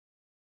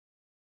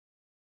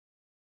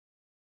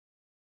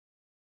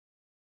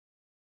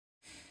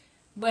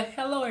Well,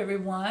 hello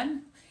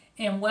everyone,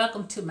 and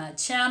welcome to my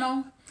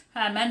channel.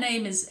 Hi, my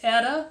name is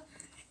Etta,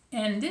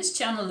 and this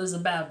channel is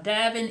about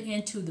diving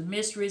into the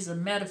mysteries of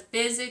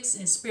metaphysics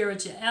and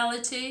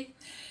spirituality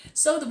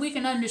so that we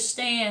can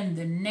understand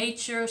the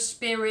nature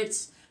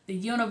spirits, the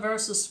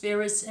universal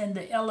spirits, and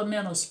the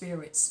elemental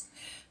spirits,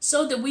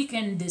 so that we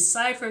can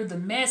decipher the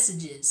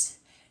messages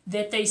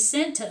that they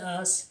send to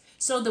us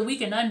so that we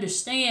can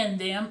understand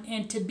them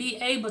and to be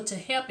able to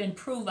help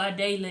improve our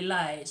daily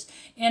lives.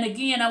 And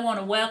again, I want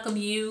to welcome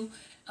you.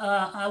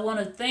 I want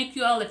to thank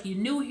you all. If you're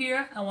new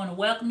here, I want to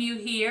welcome you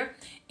here.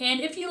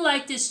 And if you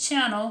like this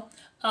channel,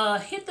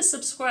 hit the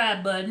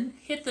subscribe button,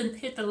 hit the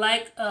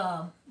like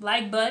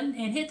button,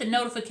 and hit the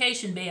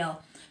notification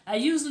bell. I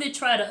usually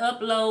try to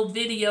upload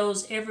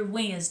videos every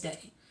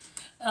Wednesday,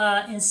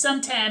 and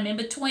sometime in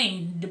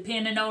between,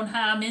 depending on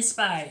how I'm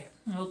inspired.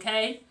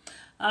 Okay.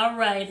 All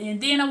right,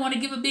 and then I want to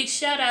give a big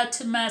shout out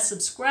to my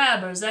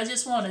subscribers. I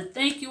just want to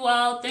thank you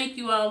all. Thank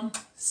you all.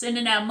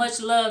 Sending out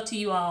much love to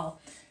you all.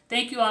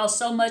 Thank you all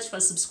so much for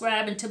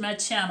subscribing to my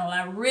channel.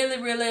 I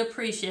really, really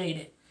appreciate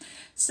it.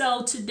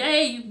 So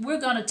today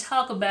we're going to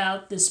talk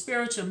about the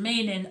spiritual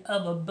meaning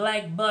of a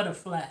black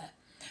butterfly.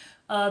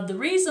 The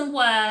reason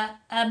why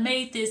I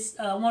made this,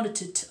 wanted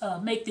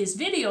to make this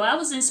video, I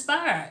was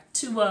inspired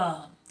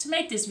to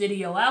make this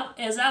video.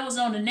 As I was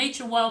on a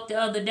nature walk the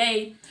other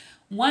day,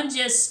 one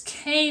just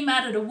came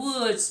out of the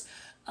woods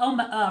on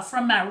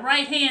from my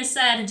right hand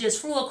side and just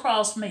flew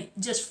across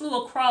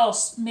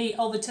me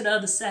over to the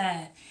other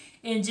side,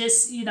 and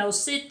just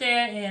sit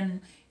there and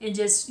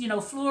just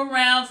flew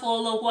around for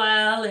a little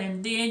while,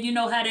 and then you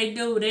know how they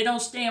do, they don't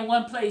stay in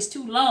one place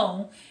too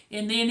long,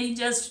 and then he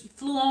just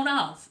flew on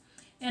off.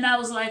 And I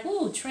was like,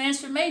 ooh,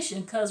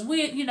 transformation, because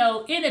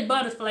any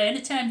butterfly,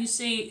 anytime you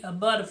see a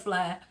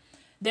butterfly,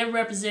 that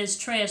represents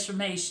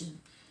transformation.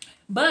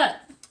 But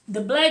the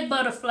black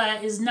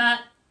butterfly is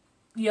not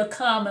your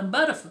common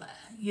butterfly.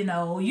 You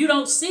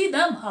don't see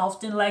them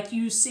often like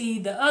you see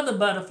the other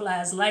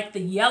butterflies, like the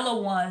yellow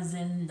ones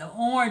and the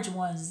orange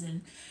ones,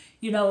 and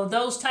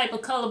those type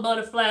of color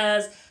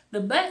butterflies. The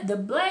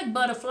black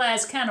butterfly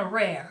is kind of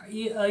rare.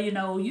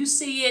 You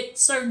see it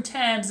certain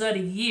times of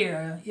the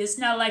year. It's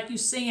not like you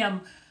see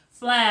them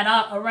flying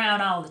around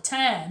all the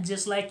time,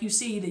 just like you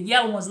see the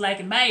yellow ones.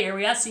 Like in my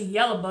area, I see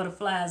yellow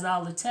butterflies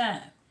all the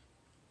time.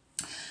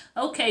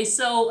 Okay,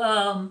 so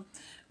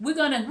we're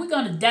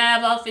gonna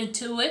dive off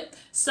into it.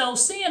 So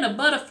seeing a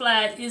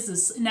butterfly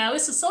now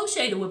it's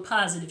associated with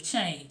positive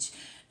change,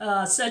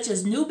 such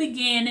as new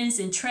beginnings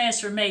and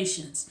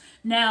transformations.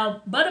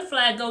 Now,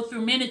 butterfly go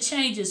through many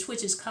changes,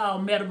 which is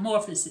called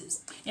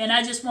metamorphosis. And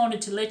I just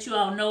wanted to let you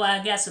all know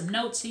I got some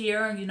notes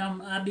here.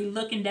 I'll be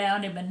looking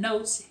down at my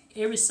notes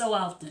every so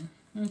often.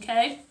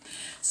 Okay,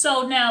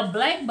 so now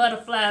black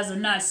butterflies are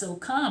not so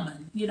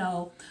common.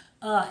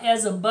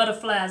 As of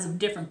butterflies of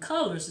different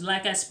colors,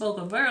 like I spoke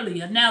of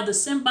earlier. Now, the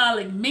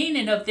symbolic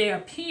meaning of their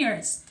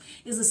appearance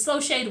is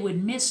associated with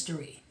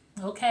mystery.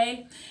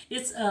 Okay,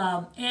 it's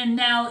and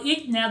now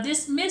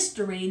this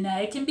mystery, now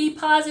it can be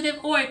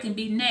positive or it can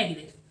be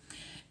negative.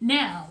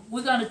 Now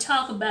we're going to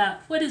talk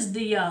about what is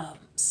the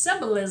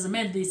symbolism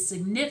and the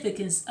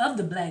significance of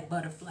the black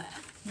butterfly.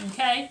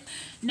 Okay,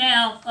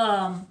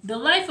 now the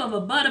life of a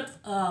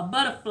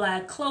butterfly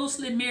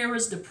closely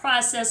mirrors the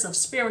process of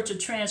spiritual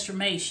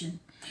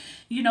transformation.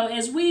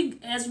 As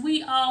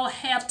we all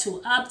have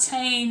to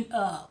obtain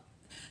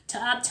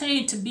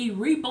to be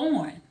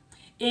reborn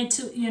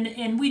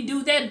and we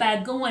do that by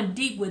going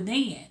deep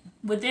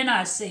within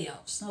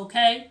ourselves.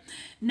 Okay,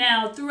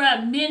 now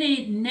throughout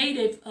many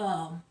native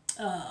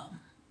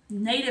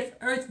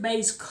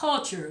earth-based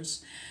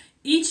cultures,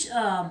 each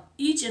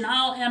and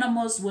all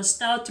animals was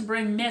thought to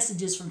bring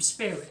messages from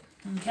spirit.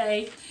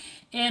 Okay,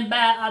 and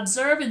by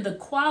observing the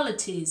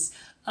qualities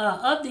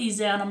of these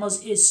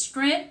animals, its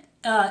strength,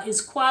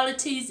 its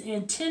qualities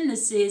and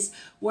tendencies,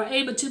 were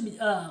able to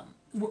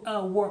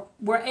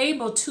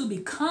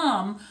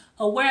become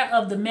aware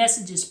of the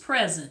messages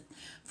present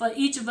for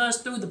each of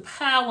us through the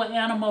power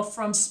animal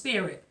from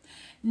spirit.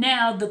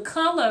 Now, the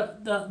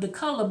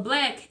color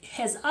black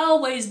has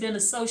always been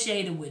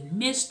associated with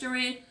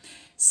mystery,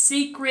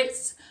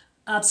 secrets,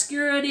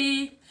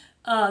 obscurity,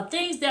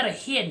 things that are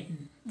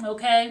hidden.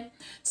 Okay,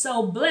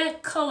 so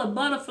black colored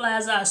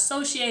butterflies are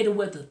associated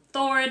with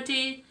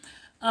authority,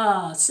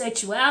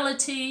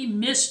 sexuality,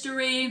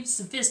 mystery,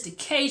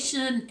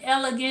 sophistication,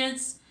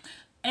 elegance,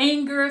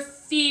 anger,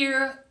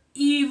 fear,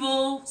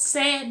 evil,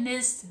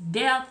 sadness,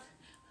 death,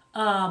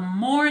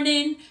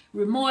 mourning,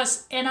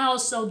 remorse, and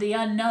also the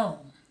unknown.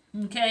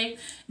 Okay,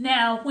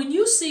 now when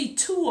you see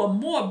two or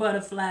more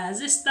butterflies,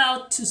 it's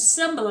thought to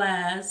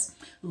symbolize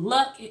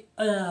luck,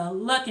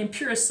 and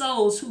pure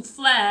souls who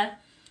fly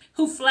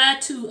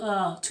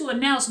to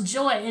announce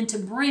joy and to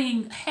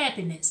bring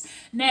happiness.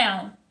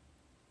 Now,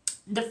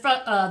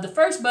 the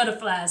first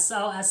butterfly I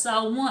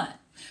saw one,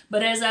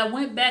 but as I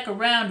went back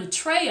around the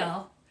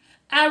trail,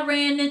 I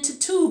ran into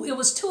two. It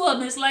was two of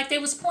them. It's like they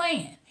was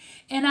playing,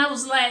 And I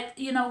was like,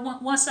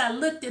 once I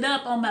looked it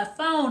up on my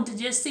phone to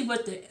just see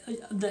what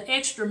the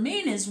extra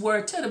meanings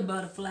were to the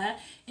butterfly,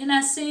 and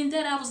I seen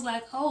that, I was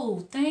like,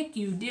 oh, thank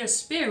you, dear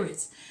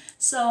spirits.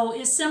 So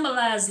it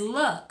symbolized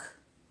luck,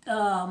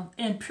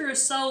 and pure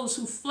souls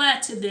who fly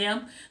to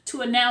them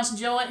to announce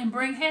joy and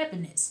bring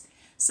happiness.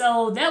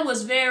 So that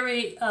was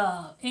very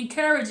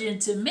encouraging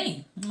to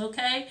me.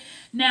 Okay.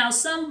 Now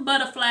some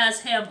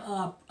butterflies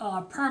have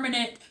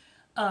prominent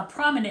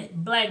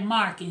black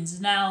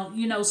markings. Now,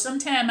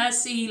 sometimes I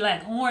see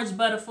like orange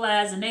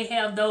butterflies and they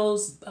have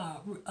those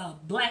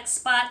black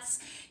spots.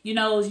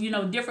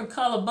 Different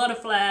color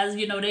butterflies.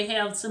 They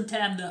have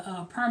sometimes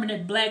the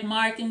permanent black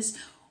markings,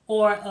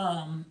 or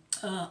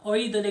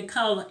either they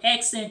call it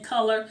accent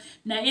color.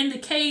 Now, in the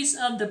case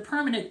of the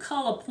permanent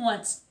color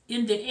points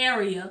in the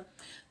area,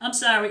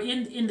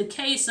 in the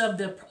case of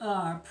the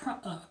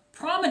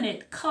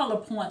prominent color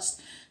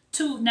points,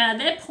 now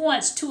that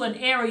points to an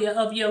area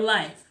of your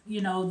life.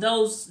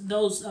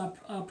 Those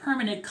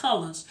permanent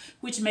colors,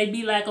 which may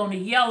be like on a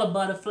yellow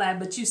butterfly,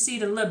 but you see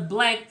the little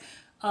black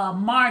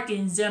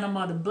markings in them,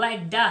 or the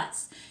black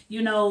dots.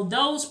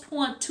 Those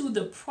point to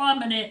the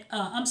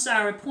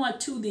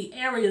point to the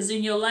areas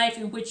in your life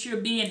in which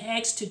you're being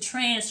asked to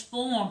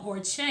transform or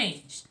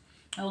change.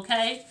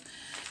 Okay,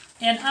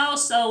 and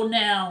also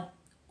now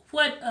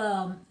we're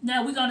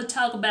going to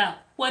talk about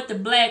what the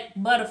black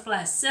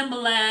butterfly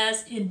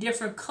symbolize in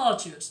different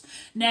cultures.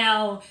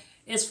 Now,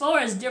 as far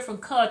as different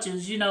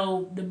cultures,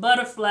 the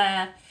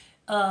butterfly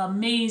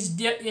means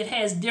it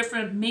has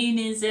different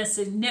meanings and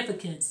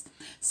significance.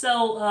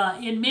 So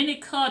in many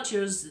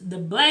cultures, the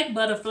black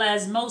butterfly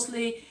is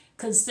mostly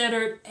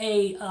considered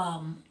a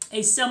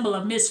symbol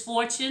of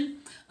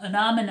misfortune, an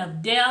omen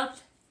of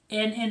death,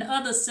 and in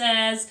other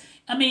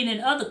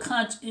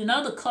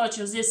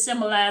cultures, it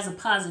symbolizes a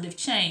positive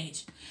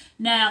change.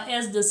 Now,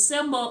 as a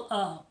symbol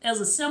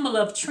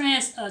of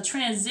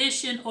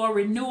transition or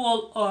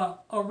renewal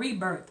or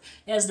rebirth,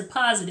 as the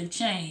positive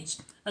change,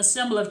 a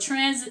symbol of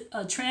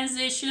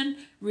transition,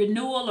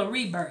 renewal, or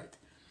rebirth.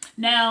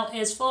 Now,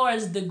 as far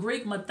as the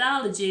Greek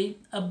mythology,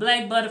 a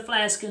black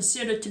butterfly is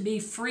considered to be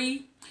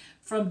free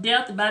from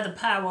death by the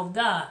power of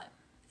God.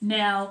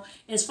 Now,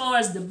 as far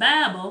as the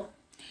Bible,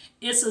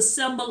 it's a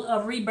symbol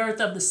of rebirth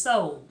of the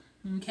soul.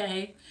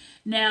 Okay.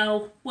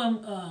 Now,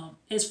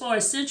 as far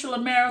as Central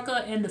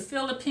America and the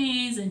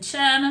Philippines and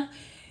China,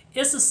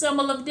 it's a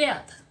symbol of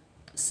death.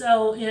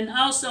 So, and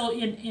also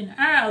in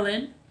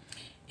Ireland,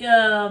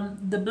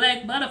 the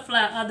black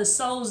butterfly are the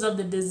souls of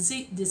the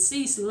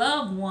deceased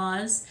loved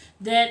ones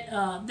that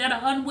are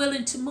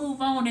unwilling to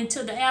move on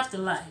into the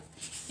afterlife,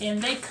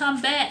 and they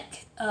come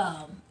back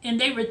and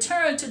they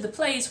return to the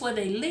place where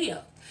they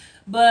live.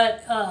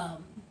 But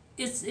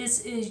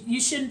you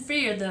shouldn't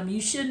fear them.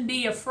 You shouldn't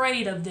be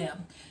afraid of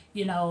them.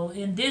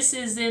 And this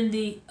is in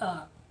the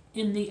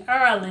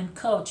Ireland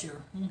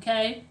culture.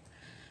 Okay.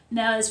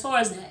 Now, as far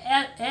as the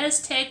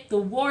Aztec, the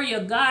warrior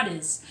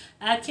goddess,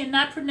 I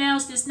cannot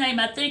pronounce this name.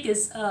 I think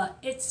it's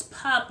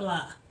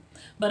Papla,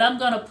 but I'm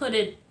gonna put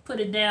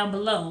it down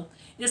below.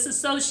 It's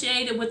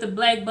associated with the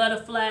black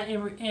butterfly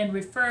and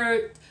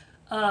referred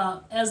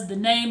as the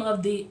name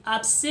of the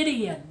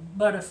obsidian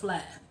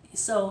butterfly.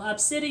 So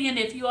obsidian,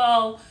 if you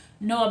all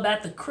know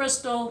about the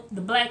crystal,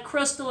 the black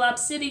crystal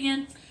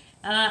obsidian,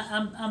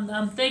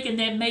 I'm thinking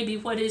that maybe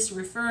what it's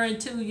referring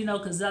to,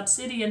 because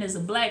obsidian is a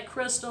black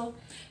crystal.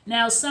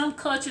 Now, some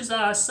cultures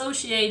are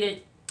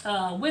associated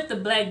with the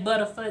black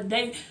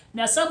butterfly.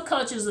 Some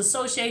cultures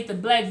associate the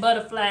black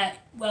butterfly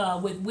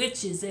with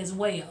witches as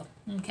well.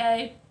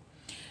 Okay.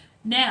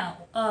 Now,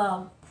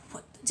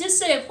 just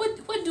say,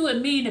 what do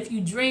it mean if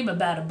you dream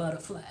about a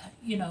butterfly?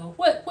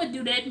 What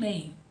do that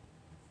mean?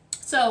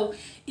 So,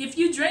 if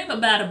you dream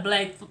about a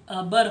black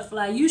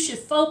butterfly, you should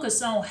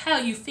focus on how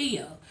you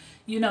feel.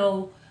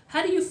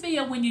 How do you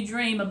feel when you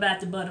dream about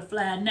the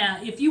butterfly? Now,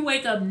 if you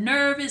wake up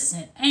nervous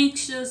and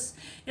anxious,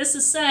 it's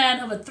a sign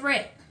of a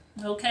threat.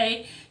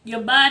 Okay, your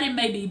body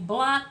may be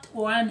blocked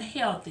or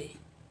unhealthy.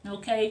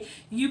 Okay,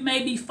 you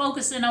may be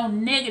focusing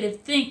on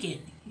negative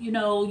thinking.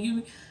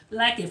 You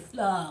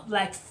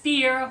like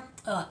fear,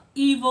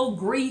 evil,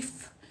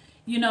 grief.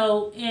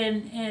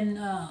 And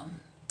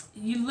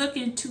you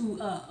looking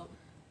to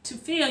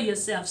feel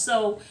yourself.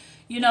 So,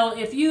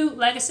 if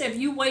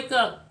you wake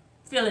up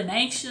feeling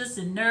anxious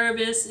and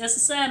nervous, that's a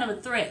sign of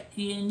a threat.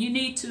 And you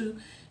need to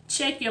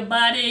check your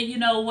body,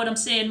 what I'm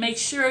saying. Make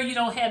sure you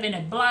don't have any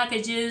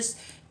blockages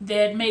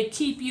that may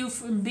keep you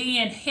from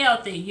being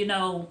healthy,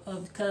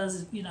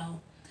 because,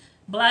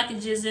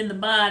 blockages in the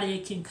body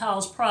can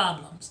cause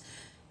problems.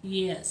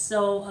 Yes.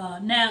 So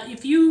now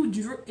if you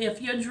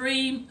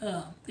dream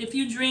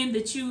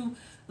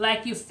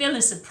that you're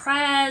feeling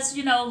surprised,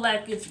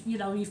 like if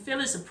you're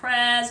feeling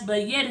surprised,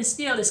 but yet and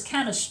still it's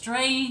kind of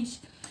strange.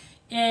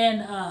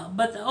 And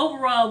but the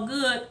overall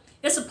good,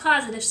 it's a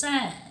positive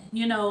sign.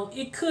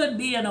 It could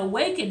be an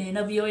awakening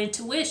of your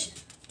intuition.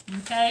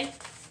 Okay.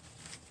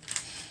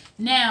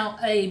 Now,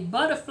 a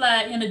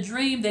butterfly in a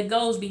dream that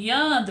goes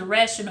beyond the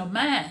rational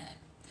mind.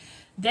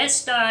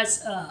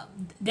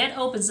 that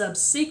opens up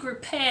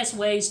secret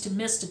pathways to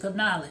mystical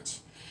knowledge.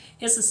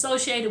 It's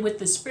associated with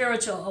the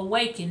spiritual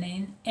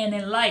awakening and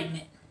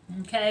enlightenment.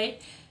 Okay?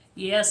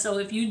 Yeah, so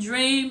if your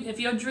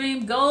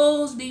dream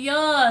goes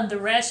beyond the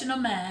rational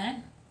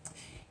mind,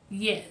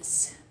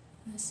 yes.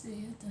 Let's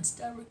see,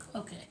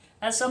 okay.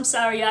 I'm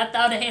sorry, I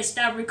thought I had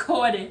stopped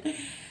recording.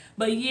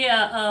 But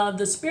yeah,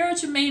 the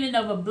spiritual meaning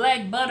of a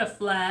black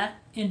butterfly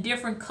in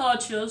different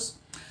cultures.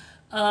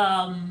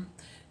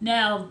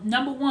 Now,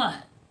 number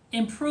one,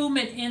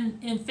 improvement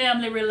in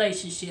family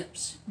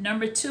relationships.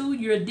 Number two,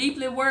 you're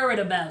deeply worried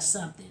about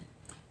something.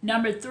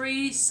 Number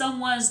three,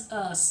 someone's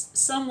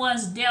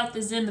death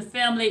is in the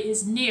family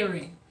is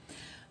nearing.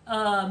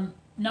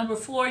 Number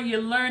four,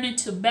 you're learning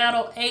to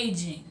battle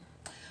aging.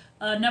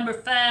 Number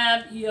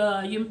five,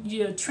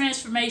 your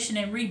transformation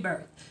and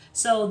rebirth.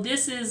 So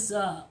this is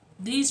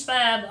these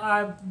five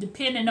are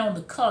dependent on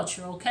the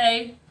culture.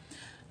 Okay.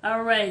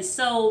 All right.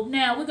 So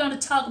now we're going to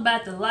talk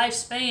about the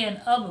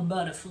lifespan of a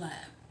butterfly.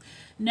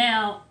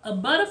 Now, a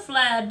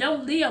butterfly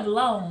don't live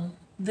long.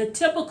 The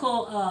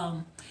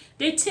typical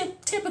they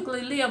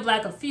typically live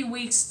like a few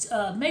weeks,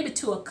 maybe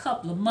to a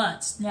couple of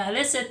months. Now,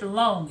 that's at the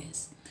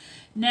longest.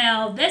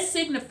 Now, that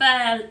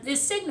signifies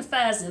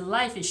that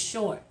life is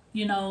short,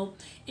 and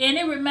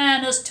it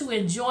reminds us to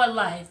enjoy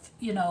life,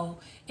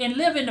 and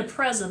live in the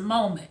present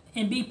moment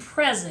and be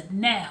present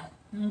now.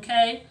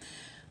 Okay,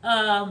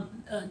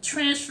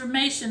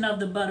 transformation of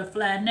the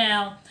butterfly.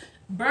 Now,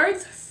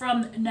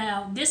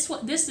 this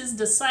is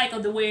the cycle,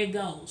 the way it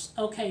goes.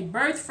 Okay,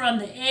 birth from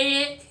the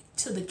egg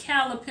to the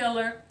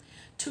caterpillar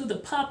to the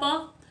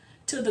pupa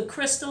to the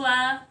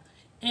chrysalis,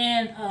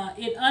 and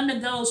it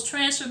undergoes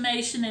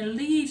transformation and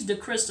leaves the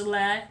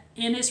chrysalis,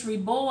 and it's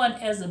reborn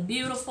as a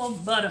beautiful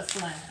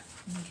butterfly.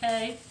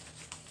 Okay,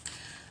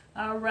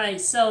 all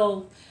right,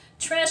 so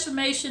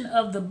transformation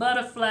of the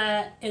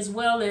butterfly, as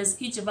well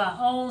as each of our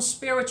own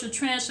spiritual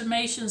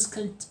transformations,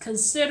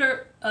 continue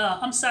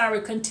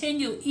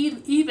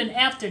even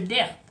after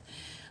death.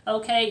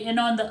 Okay, and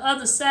on the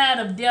other side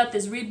of death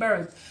is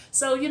rebirth.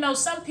 So,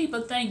 some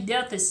people think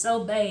death is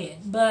so bad,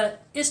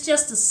 but it's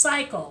just a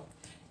cycle.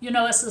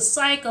 It's a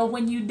cycle.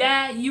 When you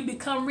die, you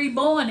become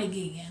reborn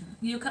again.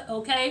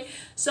 Okay?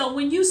 So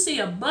when you see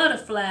a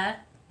butterfly,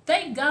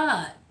 thank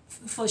God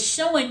for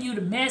showing you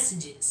the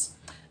messages.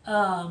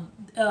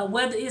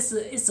 Whether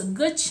it's a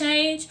good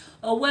change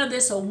or whether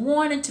it's a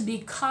warning to be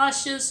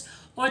cautious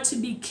or to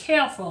be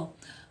careful.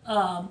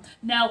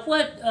 Now,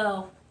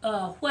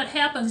 what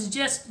happens?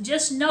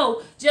 Just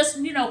know,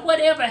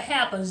 whatever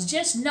happens,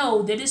 just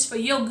know that it's for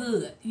your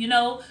good.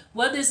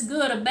 Whether it's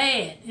good or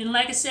bad. And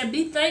like I said,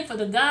 be thankful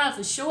to God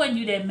for showing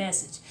you that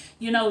message.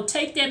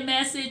 Take that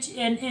message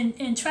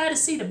and try to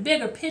see the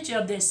bigger picture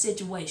of that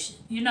situation.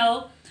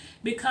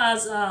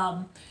 Because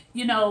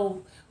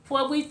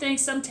what we think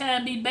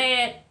sometimes be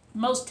bad,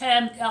 most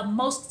time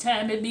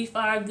it be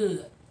far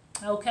good.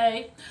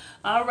 Okay.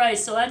 All right,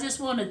 so I just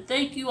want to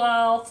thank you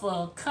all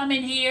for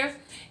coming here.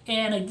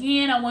 And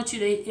again, I want you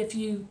to, if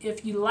you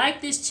like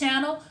this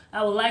channel,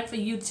 I would like for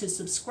you to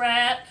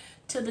subscribe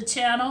to the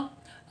channel.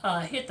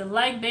 Hit the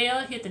like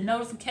bell, hit the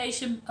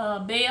notification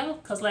bell,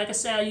 because like I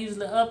said, I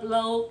usually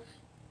upload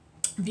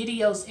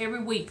videos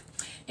every week.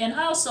 And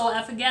also,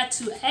 I forgot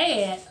to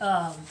add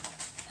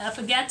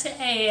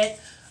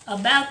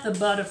about the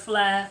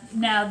butterfly.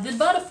 Now, the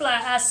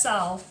butterfly I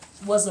saw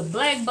was a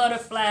black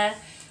butterfly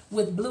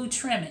with blue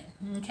trimming.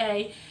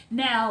 Okay,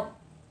 now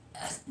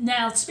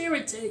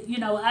Spirit,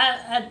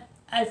 I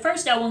at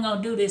first I wasn't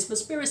gonna do this, but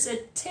Spirit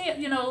said,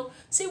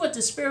 see what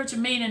the spiritual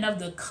meaning of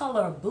the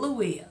color of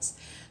blue is.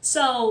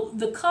 So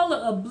the color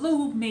of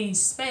blue means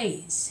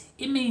space.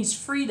 It means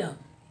freedom,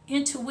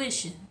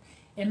 intuition,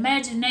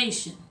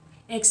 imagination,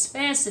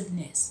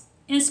 expansiveness,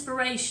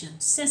 inspiration,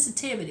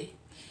 sensitivity.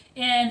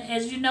 And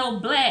as you know,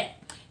 black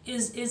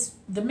is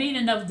the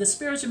meaning of the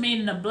spiritual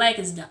meaning of black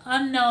is the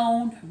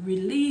unknown,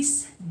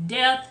 release,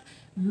 death,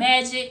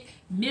 magic,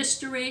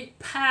 mystery,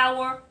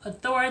 power,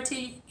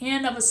 authority,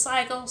 end of a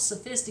cycle,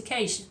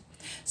 sophistication.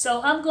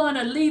 So I'm going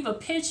to leave a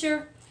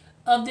picture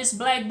of this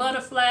black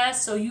butterfly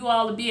so you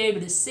all will be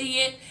able to see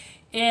it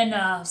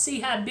and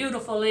see how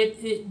beautiful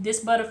this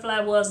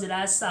butterfly was that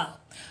I saw.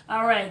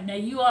 All right, now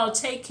you all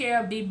take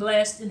care, be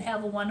blessed, and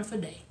have a wonderful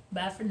day.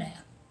 Bye for now.